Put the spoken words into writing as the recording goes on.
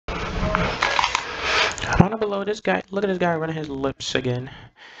On below, this guy, look at this guy running his lips again.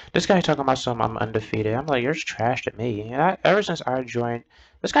 This guy talking about something I'm undefeated. I'm like, you're trash to me. And ever since I joined,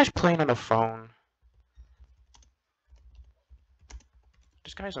 this guy's playing on the phone.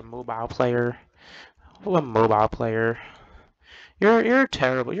 This guy's a mobile player. Who a mobile player? You're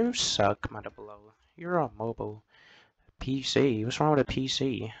terrible. You suck, below. You're a mobile PC. What's wrong with a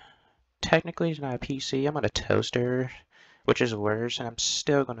PC? Technically, it's not a PC. I'm on a toaster, which is worse, and I'm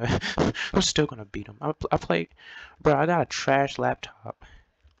still gonna, I'm still gonna beat him. I play, bro. I got a trash laptop.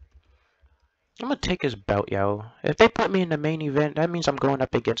 I'm gonna take his belt, yo. If they put me in the main event, that means I'm going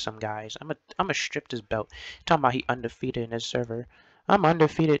up against some guys. I'm gonna strip this belt. Talking about he undefeated in this server. I'm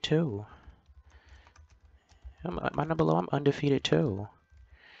undefeated too. My number below, I'm undefeated too.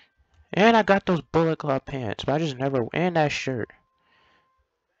 And I got those Bullet Club pants, but I just never, and that shirt.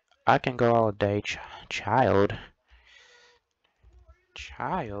 I can go all day, child.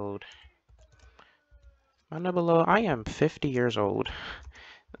 Child. My number below, I am 50 years old.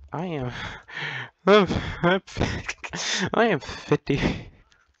 I am, I am 50.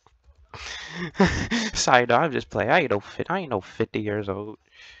 Sorry, no, I'm just playing. I ain't no 50 years old.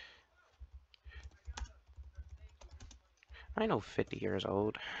 I ain't no 50 years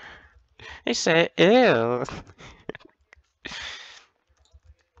old. They said, ew.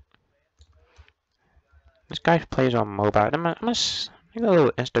 This guy plays on mobile. I'm a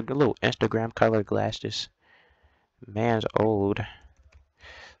little Instagram color glasses. Man's old.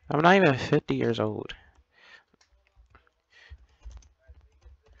 I'm not even 50 years old.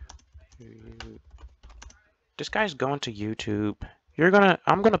 This guy's going to YouTube.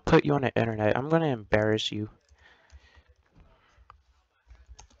 I'm gonna put you on the internet. I'm gonna embarrass you.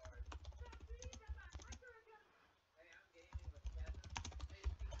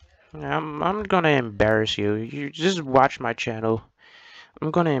 I'm gonna embarrass you. You just watch my channel.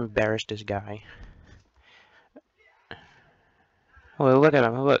 I'm gonna embarrass this guy. Well, look at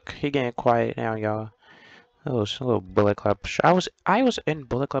him. Look, he getting quiet now, y'all. Little Bullet Club. I was in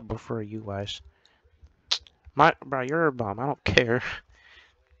Bullet Club before you was. Bro, you're a bum. I don't care.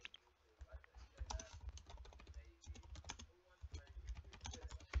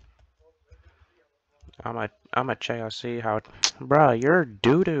 I'm a check out see how. Bro, you're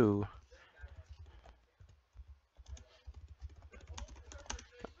doo doo.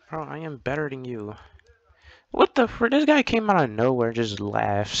 Bro, I am better than you. What the frick? This guy came out of nowhere, just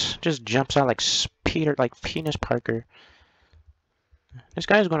laughs, just jumps out like Peter, like Penis Parker. This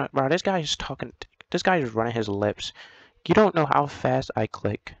guy's gonna, bro. This guy's talking. This guy's running his lips. You don't know how fast I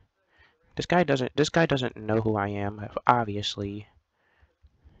click. This guy doesn't. This guy doesn't know who I am. Obviously.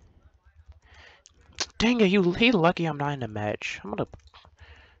 Dang it! He lucky I'm not in a match.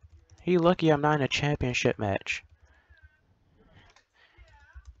 He lucky I'm not in a championship match.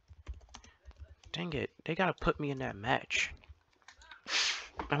 Dang it! They gotta put me in that match.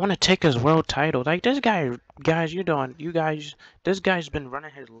 I want to take his world title. Like this guy, guys, this guy's been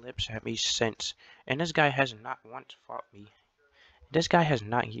running his lips at me since, and this guy has not once fought me. This guy has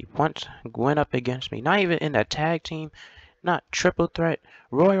not once went up against me. Not even in a tag team, not triple threat,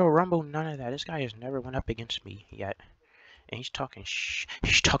 Royal Rumble, none of that. This guy has never went up against me yet. And he's talking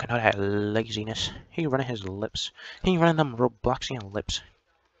all that laziness. He running his lips. He running them Robloxian lips.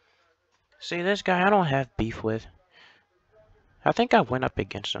 See, this guy I don't have beef with. I think I went up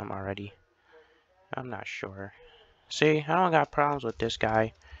against him already. I'm not sure. See, I don't got problems with this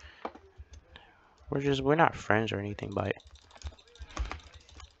guy. We're not friends or anything, but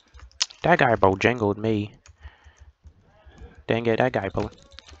that guy bojangled me. Dang it, that guy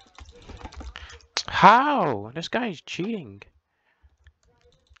How? This guy's cheating.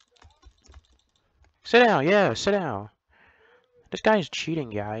 Sit down, yeah, sit down. This guy's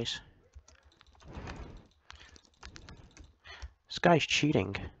cheating, guys. This guy's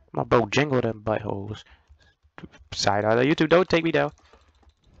cheating. My bojangled them buttholes. Side out of YouTube, don't take me down.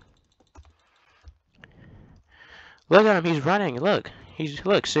 Look at him, he's running. Look,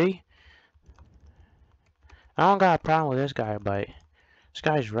 see? I don't got a problem with this guy, but this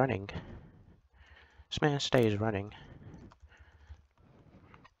guy's running. This man stays running.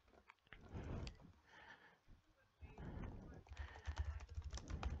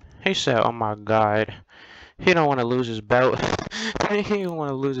 He said, "Oh my God, he don't want to lose his belt. He don't want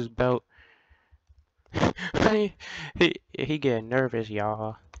to lose his belt. he getting nervous,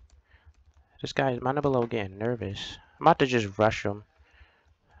 y'all. This guy's my below getting nervous. I'm about to just rush him.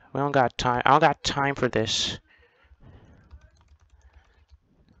 We don't got time. I don't got time for this.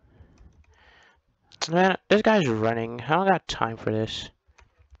 Man, this guy's running. I don't got time for this.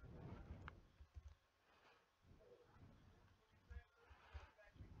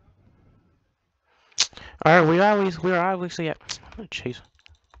 Alright, we're obviously at jeez.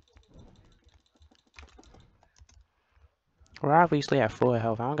 We're obviously at full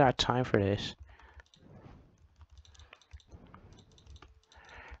health. I don't got time for this.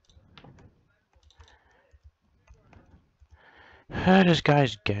 This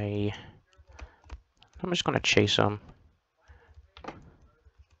guy's gay. I'm just gonna chase him.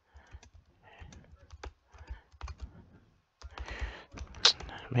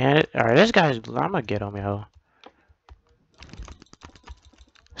 Man, alright, this guy's. I'm gonna get him, yo.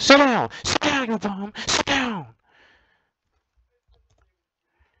 Sit down! Sit down, you bum! Sit down!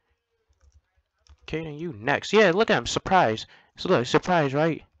 Kaden, you next. Yeah, look at him. Surprise. So look, surprise,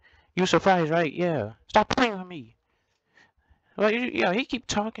 right? You surprised, right? Yeah. Stop playing with me. Well, yeah, he keep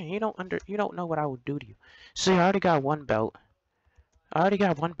talking. You don't know what I will do to you. See, I already got one belt. I already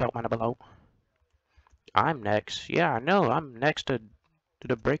got one belt, man, below. I'm next. Yeah, I know. I'm next to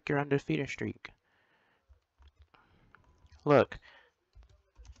break your undefeated streak. Look.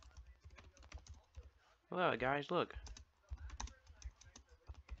 Look, guys, look.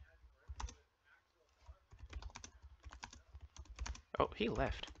 Oh, he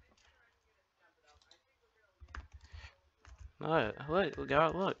left. Look,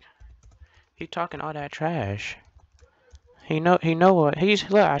 God, look. He talking all that trash. He know what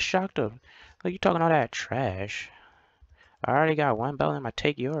look, I shocked him. Look, you talking all that trash. I already got one belt and I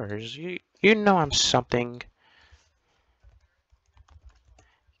take yours. You know I'm something.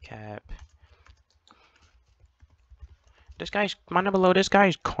 Cap. This guy's my number low, this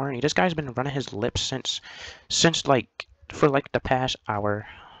guy's corny. This guy's been running his lips since like for like the past hour.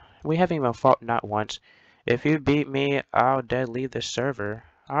 We haven't even fought not once. If you beat me, I'll dead leave the server.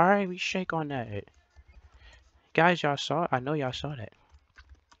 Alright, we shake on that. Guys, y'all saw it? I know y'all saw that.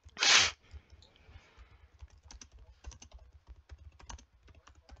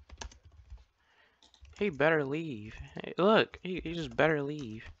 He better leave. Hey, look, he just better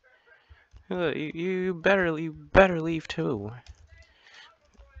leave. Look, you better leave too.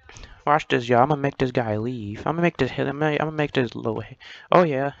 Watch this, y'all. I'm gonna make this guy leave. I'm gonna make this hit. I'm gonna make this low. Oh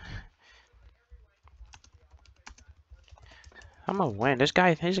yeah. I'm gonna win. This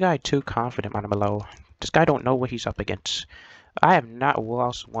guy too confident, man. Below. This guy don't know what he's up against. I have not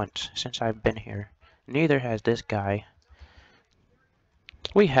lost once since I've been here. Neither has this guy.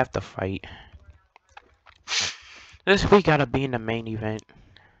 We have to fight. We gotta be in the main event.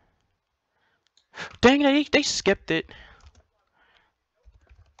 Dang it, they skipped it.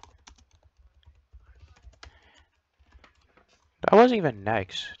 I wasn't even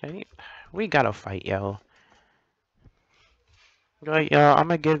next. We gotta fight, yo. Right, yo, I'm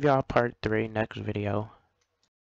gonna give y'all part 3 next video.